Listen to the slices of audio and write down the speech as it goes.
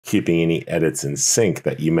keeping any edits in sync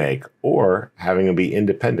that you make, or having them be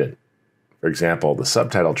independent. For example, the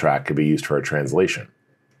subtitle track could be used for a translation.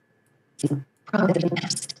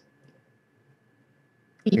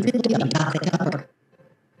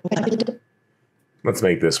 Let's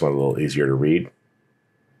make this one a little easier to read.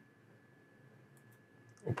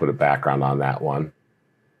 We'll put a background on that one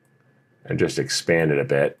and just expand it a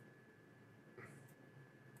bit,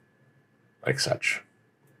 like such.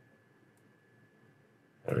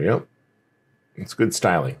 There we go. It's good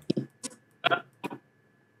styling.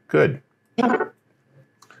 Good.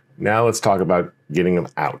 Now let's talk about getting them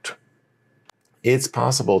out. It's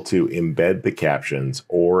possible to embed the captions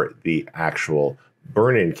or the actual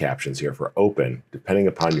burn-in captions here for open, depending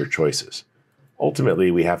upon your choices.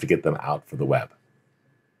 Ultimately, we have to get them out for the web.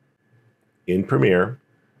 In Premiere,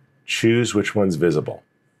 choose which one's visible.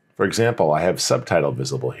 For example, I have subtitle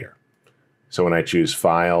visible here. So when I choose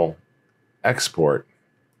File, Export,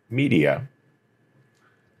 Media,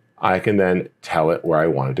 I can then tell it where I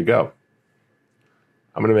want it to go.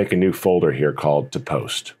 I'm going to make a new folder here called To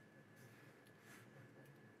Post.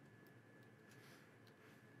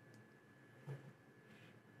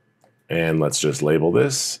 And let's just label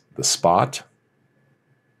this the spot.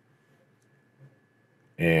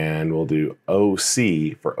 And we'll do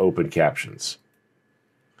OC for open captions.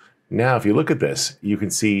 Now, if you look at this, you can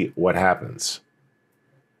see what happens.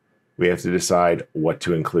 We have to decide what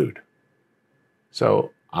to include.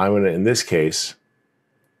 So I'm going to, in this case,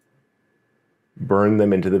 burn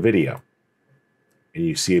them into the video. And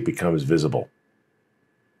you see it becomes visible.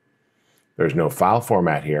 There's no file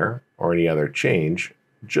format here or any other change,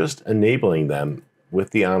 just enabling them with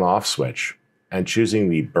the on-off switch and choosing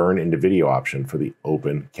the burn into video option for the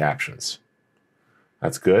open captions.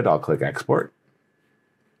 That's good. I'll click Export.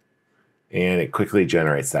 And it quickly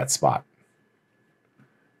generates that spot.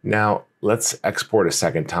 Now, let's export a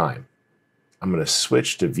second time. I'm going to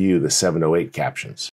switch to view the 708 captions.